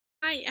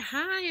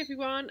Hi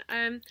everyone.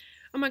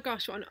 Oh my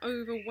gosh, what an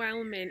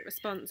overwhelming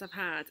response I've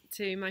had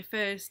to my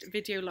first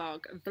video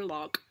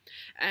vlog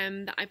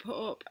that I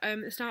put up at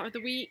the start of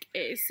the week. It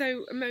is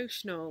so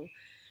emotional,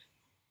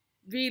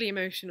 really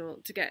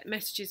emotional to get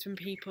messages from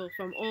people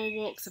from all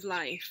walks of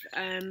life,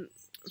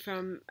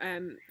 from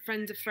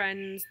friends of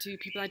friends to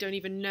people I don't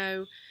even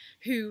know,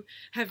 who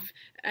have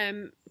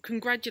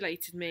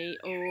congratulated me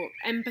or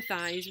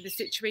empathised with the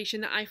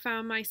situation that I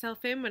found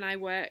myself in when I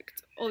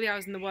worked all the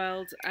hours in the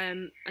world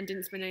and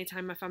didn't spend any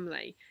time with my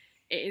family.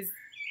 It is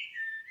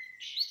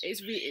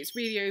it's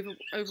really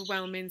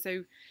overwhelming.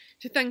 So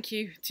thank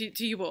you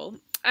to you all.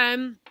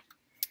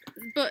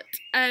 But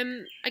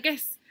I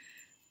guess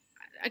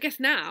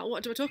now,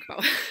 what do I talk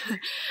about?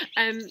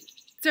 um,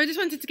 so I just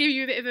wanted to give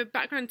you a bit of a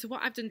background to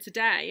what I've done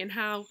today and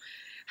how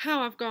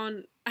I've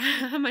gone,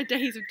 how my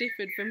days have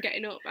differed from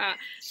getting up at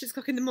 6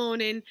 o'clock in the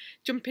morning,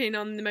 jumping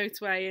on the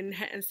motorway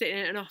and sitting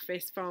in an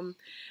office from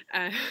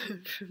 8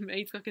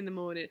 o'clock in the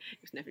morning. It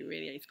was never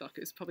really 8 o'clock,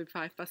 it was probably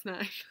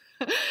 9:05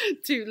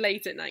 to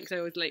late at night because I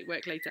always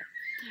work later.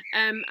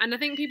 And I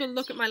think people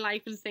look at my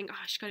life and think, oh,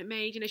 she's got it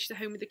made, she's at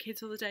home with the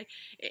kids all the day.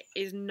 It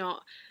is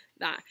not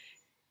that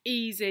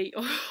easy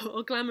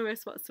or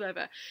glamorous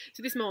whatsoever.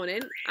 So this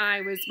morning I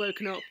was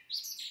woken up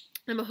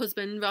and my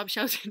husband Rob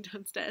shouting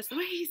downstairs,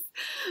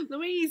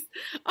 Louise,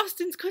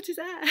 Austin's cut his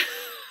hair.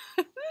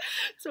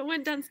 So I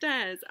went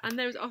downstairs and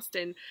there was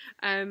Austin,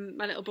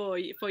 my little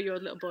boy,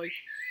 4-year-old little boy,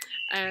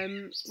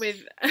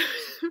 with a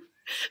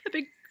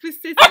big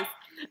with scissors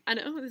and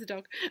there's a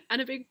dog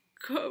and a big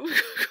cut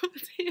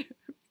here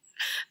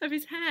of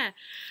his hair,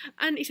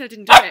 and he said I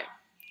didn't do it.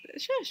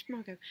 Shush,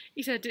 Margot.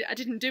 He said I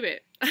didn't do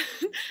it.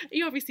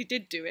 He obviously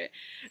did do it.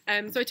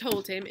 So I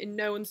told him in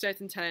no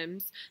uncertain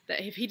terms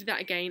that if he did that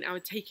again, I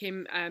would take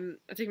him.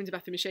 I'd take him to the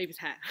bathroom and shave his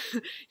hair.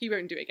 He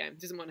won't do it again. He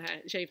doesn't want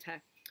shaved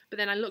hair. But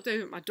then I looked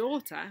over at my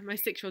daughter, my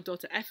 6-year-old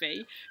daughter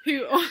Effie,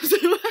 who also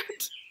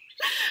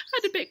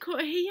had a bit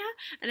cut here,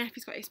 and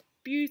Effie's got this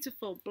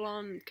beautiful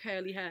blonde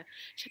curly hair.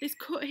 She had this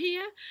cut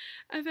here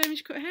of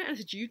she cut her hair, and I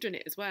said, "You've done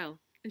it as well."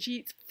 And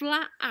she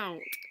flat out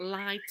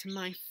lied to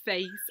my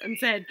face and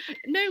said,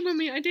 "No,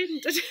 Mummy, I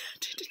didn't. I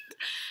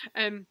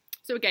didn't."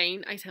 So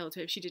again, I told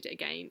her if she did it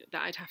again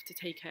that I'd have to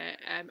take her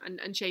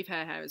and shave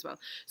her hair as well.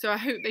 So I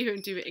hope they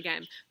don't do it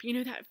again.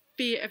 But that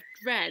fear of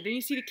dread. And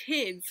you see the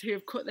kids who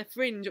have cut their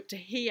fringe up to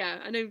here.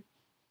 I know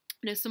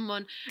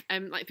someone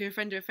like through a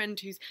friend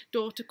whose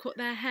daughter cut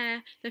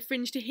their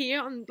fringe to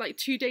here on like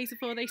 2 days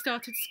before they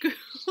started school.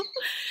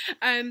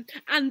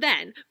 And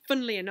then,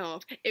 funnily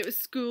enough, it was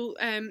school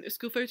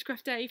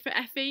photograph day for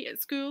Effie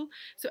at school.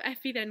 So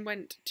Effie then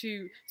went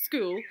to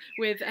school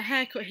with a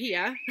haircut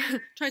here,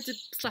 tried to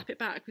slap it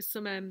back with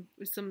some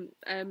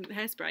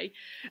hairspray.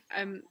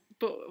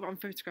 But on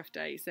photograph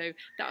day, so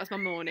that was my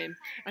morning.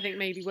 I think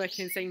maybe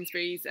working in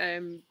Sainsbury's,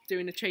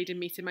 doing a trading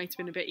meeting might have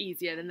been a bit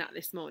easier than that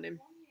this morning.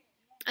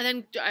 I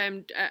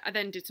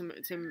then did some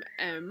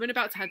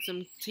runabouts, had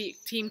some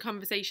team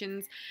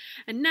conversations,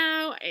 and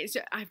now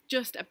I've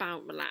just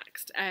about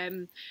relaxed.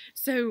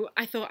 So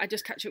I thought I'd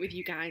just catch up with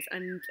you guys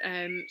and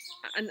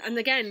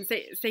again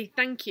say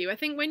thank you. I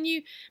think when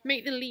you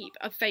make the leap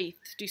of faith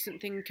to do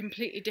something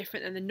completely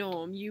different than the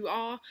norm, you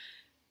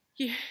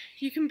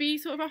can be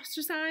sort of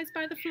ostracised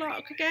by the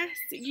flock. I guess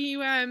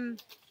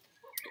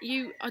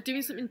you are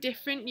doing something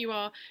different. You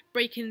are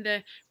breaking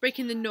the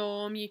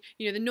norm.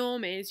 The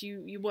norm is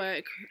you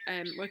work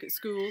at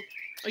school,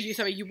 or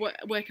you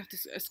work after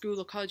a school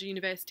or college or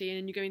university, and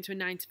then you go into a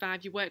 9 to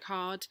 5. You work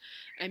hard,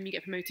 you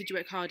get promoted. You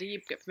work harder, you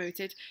get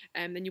promoted,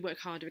 then you work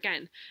harder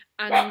again.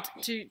 And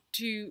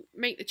to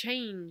make the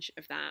change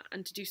of that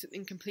and to do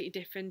something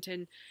completely different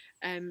and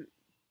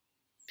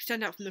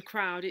stand out from the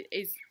crowd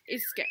is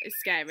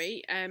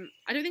scary.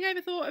 I don't think I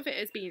ever thought of it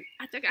as being.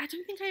 I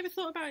don't think I ever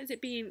thought about it as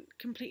it being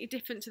completely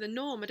different to the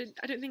norm. I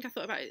don't think I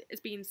thought about it as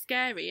being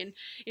scary. And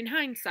in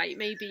hindsight,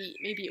 maybe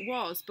it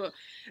was, but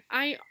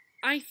I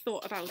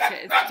thought about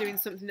it as doing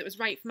something that was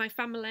right for my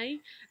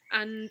family,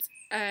 and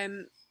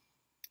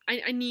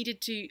I needed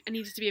to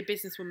be a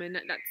businesswoman.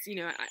 That's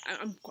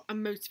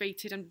I'm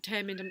motivated. I'm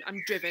determined.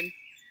 I'm driven.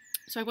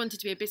 So I wanted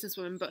to be a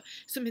businesswoman, but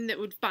something that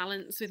would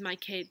balance with my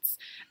kids.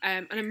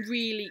 And I'm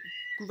really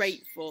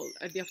grateful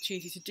of the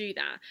opportunity to do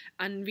that,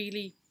 and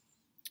really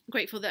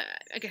grateful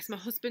that I guess my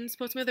husband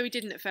supported me, although he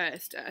didn't at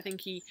first. I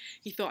think he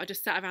thought I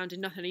just sat around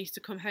and nothing. I used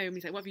to come home,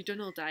 he's like, "What have you done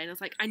all day?" And I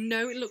was like, "I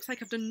know it looks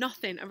like I've done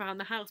nothing around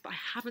the house, but I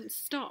haven't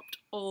stopped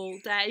all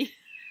day."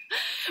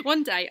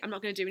 One day I'm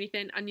not going to do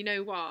anything, and you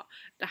know what?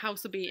 The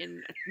house will be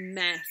in a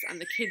mess and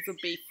the kids will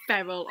be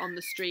feral on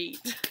the street.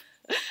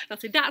 I'll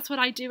say, that's what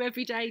I do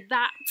every day,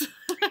 that.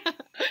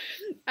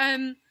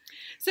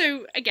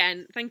 So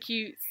again, thank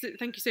you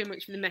so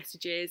much for the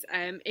messages.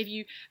 If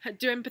you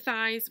do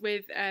empathise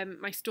with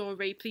my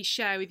story, please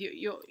share with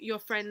your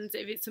friends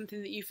if it's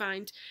something that you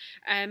find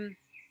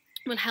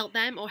will help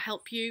them or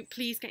help you.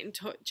 Please get in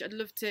touch. I'd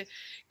love to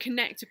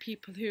connect with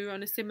people who are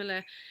on a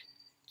similar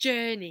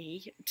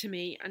journey to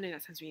me. I know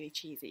that sounds really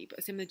cheesy, but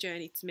a similar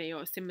journey to me,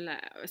 or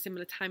a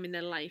similar time in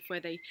their life where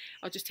they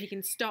are just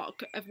taking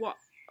stock of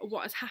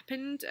what has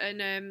happened,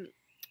 and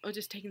or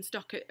just taking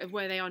stock of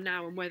where they are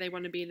now and where they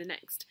want to be in the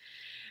next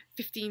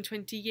 15,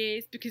 20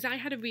 years. Because I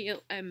had a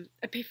real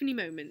epiphany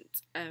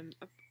moment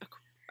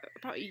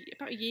about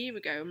a year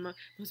ago. My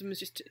husband was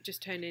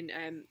just turning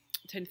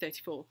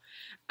 34,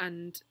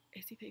 and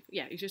is he 34?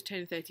 Yeah, he's just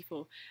turning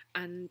 34,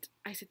 and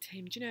I said to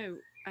him, do you know,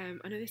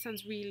 I know this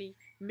sounds really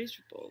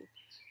miserable,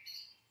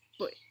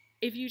 but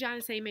if you die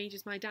the same age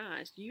as my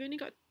dad, you only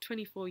got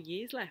 24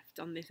 years left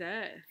on this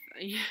earth.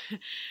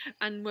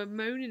 And we're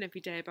moaning every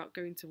day about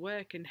going to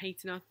work and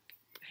hating our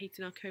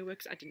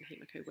co-workers. I didn't hate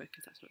my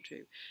co-workers, that's not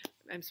true.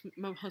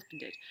 My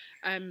husband did.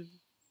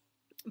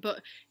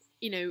 But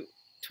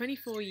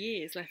 24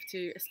 years left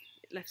to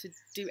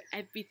do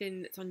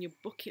everything that's on your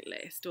bucket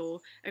list, or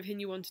everything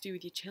you want to do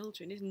with your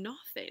children, is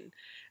nothing.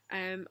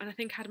 And I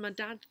think had my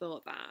dad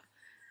thought that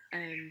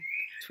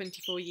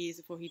 24 years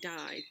before he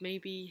died,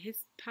 maybe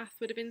his path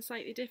would have been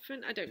slightly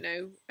different. I don't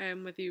know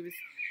whether he was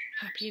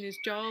happy in his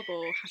job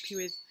or happy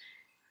with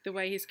the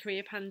way his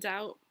career panned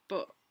out.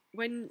 But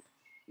when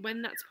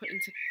that's put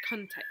into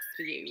context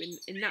for you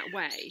in that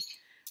way,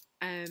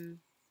 then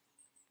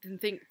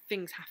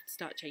things have to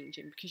start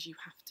changing, because you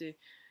have to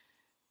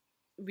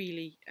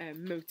really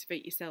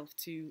motivate yourself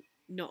to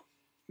not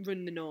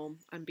run the norm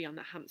and be on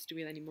that hamster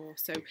wheel anymore.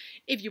 So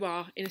if you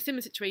are in a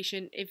similar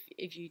situation,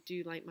 if you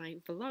do like my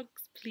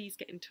vlogs, please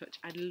get in touch.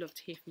 I'd love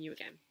to hear from you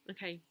again.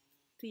 Okay,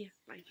 see ya,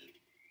 bye.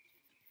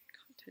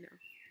 Can't turn it off.